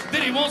whole,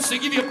 that he wants to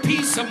give you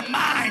peace of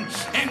mind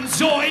and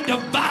joy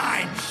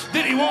divine,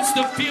 that he wants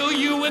to fill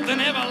you with an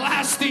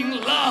everlasting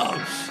love,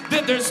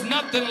 that there's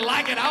nothing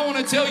like it. I want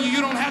to tell you, you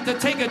don't have to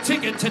take a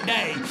ticket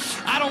today.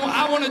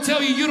 I want to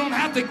tell you, you don't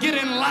have to get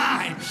in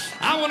line.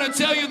 I want to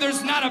tell you,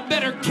 there's not a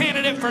better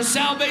candidate for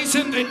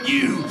salvation than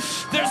you.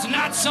 There's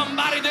not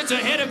somebody that's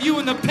ahead of you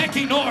in the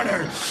pecking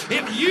order.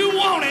 If you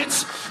want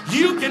it,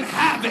 you can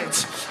have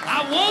it.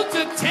 I want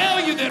to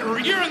tell you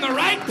that you're in the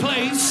right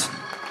place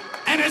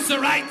and it's the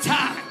right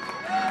time.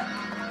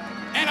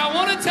 And I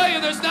want to tell you,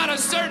 there's not a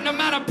certain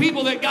amount of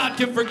people that God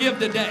can forgive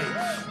today.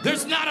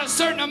 There's not a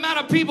certain amount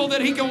of people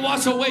that he can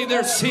wash away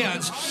their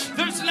sins.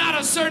 There's not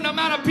a certain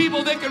amount of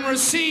people that can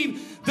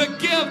receive the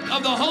gift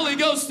of the Holy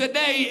Ghost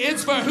today.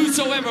 It's for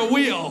whosoever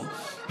will.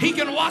 He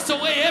can wash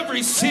away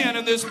every sin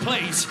in this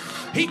place.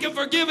 He can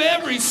forgive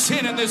every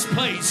sin in this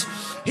place.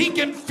 He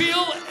can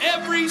fill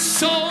every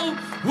soul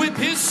with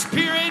his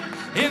spirit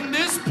in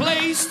this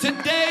place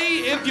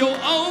today if you'll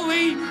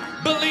only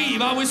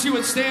believe. I wish you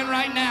would stand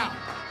right now.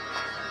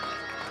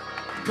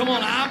 Come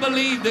on, I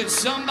believe that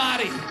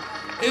somebody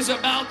is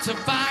about to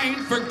find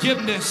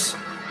forgiveness.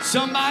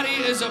 Somebody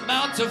is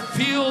about to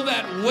feel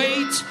that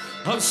weight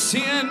of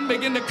sin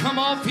begin to come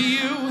off of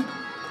you.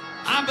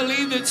 I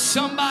believe that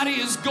somebody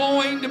is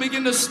going to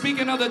begin to speak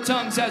in other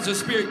tongues as the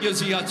Spirit gives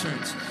the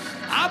utterance.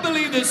 I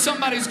believe that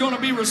somebody's going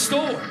to be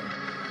restored.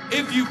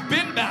 If you've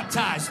been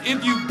baptized,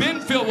 if you've been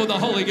filled with the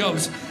Holy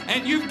Ghost,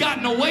 and you've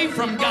gotten away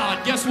from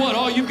God, guess what?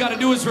 All you've got to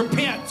do is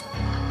repent.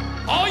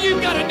 All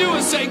you've got to do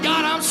is say,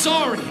 God, I'm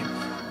sorry.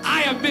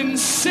 I have been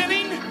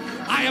sinning.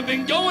 I have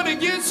been going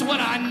against what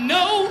I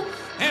know,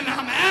 and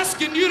I'm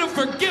asking you to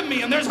forgive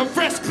me. And there's a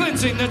fresh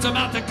cleansing that's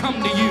about to come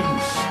to you.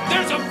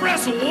 There's a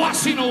fresh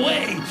washing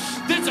away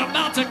that's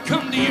about to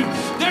come to you.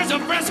 There's a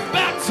fresh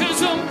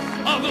baptism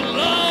of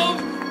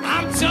love.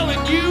 I'm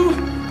telling you,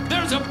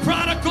 there's a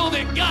prodigal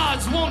that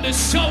God's wanting to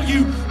show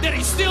you that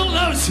he still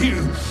loves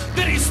you,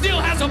 that he still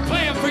has a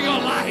plan for your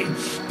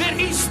life, that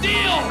he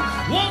still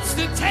wants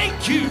to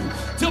take you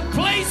to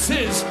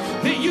places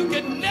that you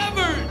could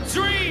never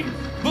dream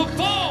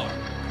before.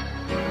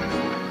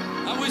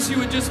 I wish you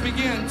would just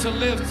begin to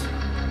lift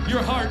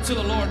your heart to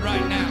the Lord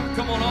right now.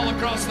 Come on, all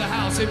across the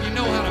house. If you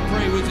know how to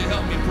pray, would you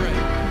help me pray?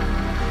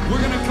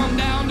 We're going to come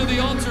down to the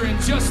altar in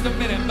just a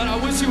minute, but I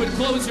wish you would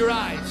close your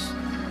eyes.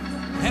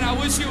 And I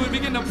wish you would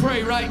begin to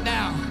pray right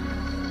now.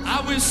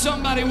 I wish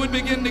somebody would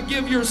begin to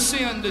give your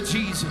sin to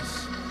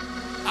Jesus.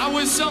 I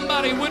wish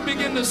somebody would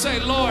begin to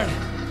say, Lord,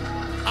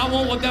 I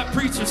want what that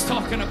preacher's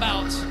talking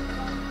about.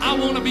 I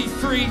want to be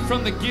free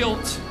from the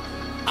guilt.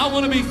 I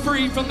want to be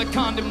free from the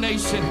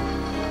condemnation.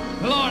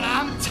 Lord,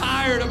 I'm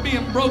tired of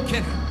being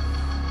broken.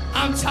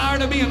 I'm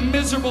tired of being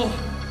miserable.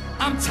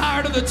 I'm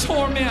tired of the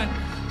torment.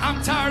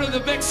 I'm tired of the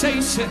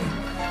vexation.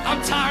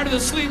 I'm tired of the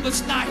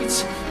sleepless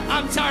nights.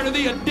 I'm tired of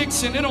the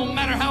addiction. It don't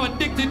matter how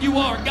addicted you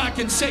are, God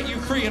can set you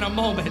free in a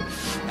moment.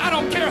 I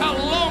don't care how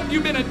long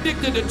you've been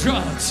addicted to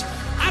drugs.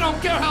 I don't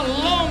care how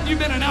long you've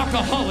been an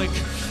alcoholic.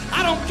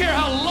 I don't care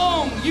how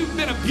long you've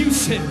been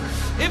abusive.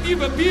 If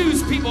you've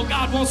abused people,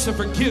 God wants to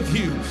forgive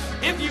you.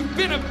 If you've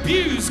been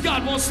abused,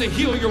 God wants to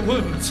heal your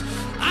wounds.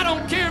 I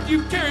don't care if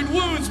you've carried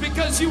wounds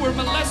because you were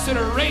molested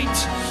or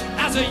raped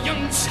as a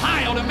young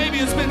child, and maybe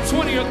it's been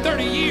 20 or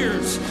 30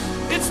 years.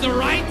 It's the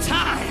right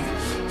time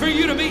for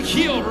you to be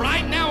healed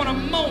right now in a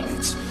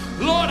moment.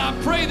 Lord, I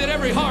pray that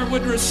every heart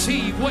would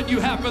receive what you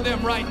have for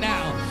them right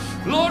now.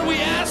 Lord, we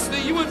ask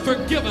that you would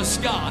forgive us,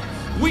 God.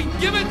 We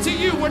give it to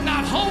you. We're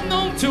not holding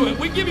on to it.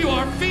 We give you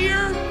our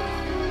fear.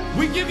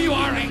 We give you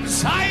our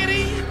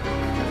anxiety.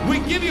 We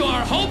give you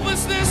our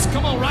hopelessness.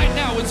 Come on, right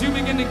now, would you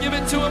begin to give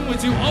it to him?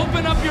 Would you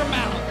open up your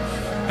mouth?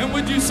 And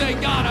would you say,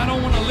 God, I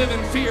don't want to live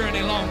in fear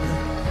any longer.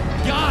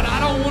 God, I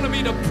don't want to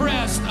be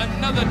depressed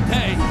another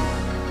day.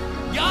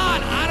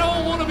 God, I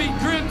don't want to be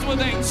gripped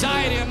with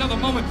anxiety another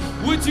moment.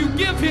 Would you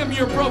give him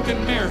your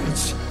broken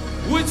marriage?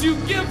 Would you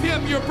give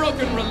him your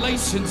broken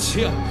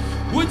relationship?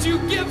 Would you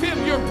give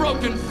him your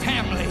broken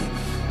family?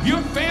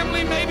 Your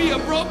family may be a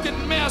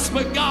broken mess,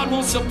 but God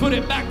wants to put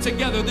it back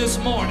together this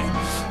morning.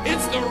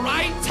 It's the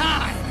right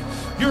time.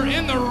 You're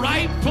in the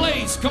right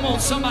place. Come on,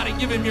 somebody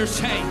give him your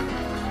shame.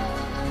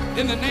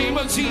 In the name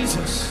of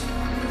Jesus.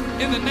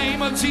 In the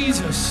name of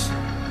Jesus.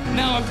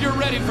 Now, if you're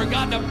ready for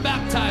God to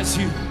baptize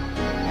you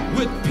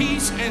with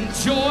peace and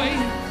joy,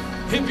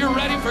 if you're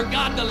ready for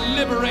God to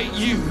liberate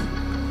you,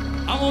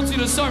 I want you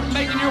to start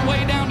making your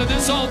way down to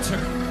this altar.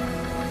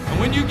 And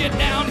when you get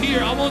down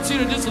here, I want you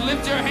to just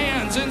lift your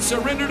hands and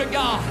surrender to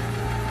God.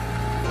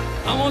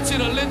 I want you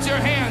to lift your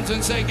hands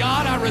and say,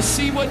 God, I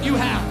receive what you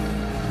have.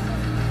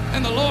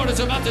 And the Lord is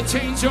about to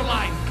change your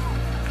life.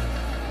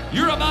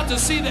 You're about to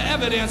see the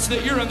evidence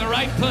that you're in the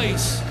right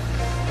place.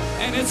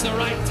 And it's the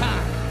right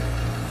time.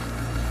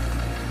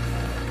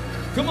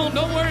 Come on,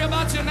 don't worry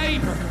about your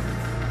neighbor.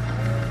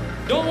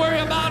 Don't worry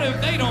about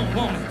if they don't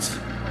want it.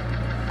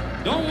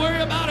 Don't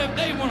worry about if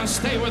they want to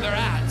stay where they're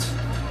at.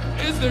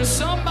 Is there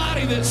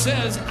somebody that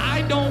says,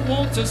 I don't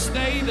want to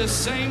stay the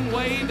same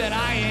way that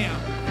I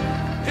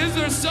am? Is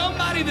there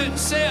somebody that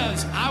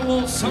says, I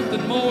want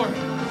something more?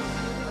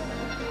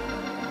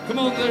 Come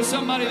on, there's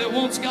somebody that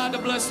wants God to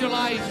bless your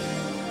life.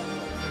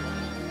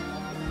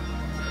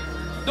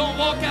 Don't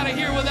walk out of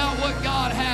here without what God has.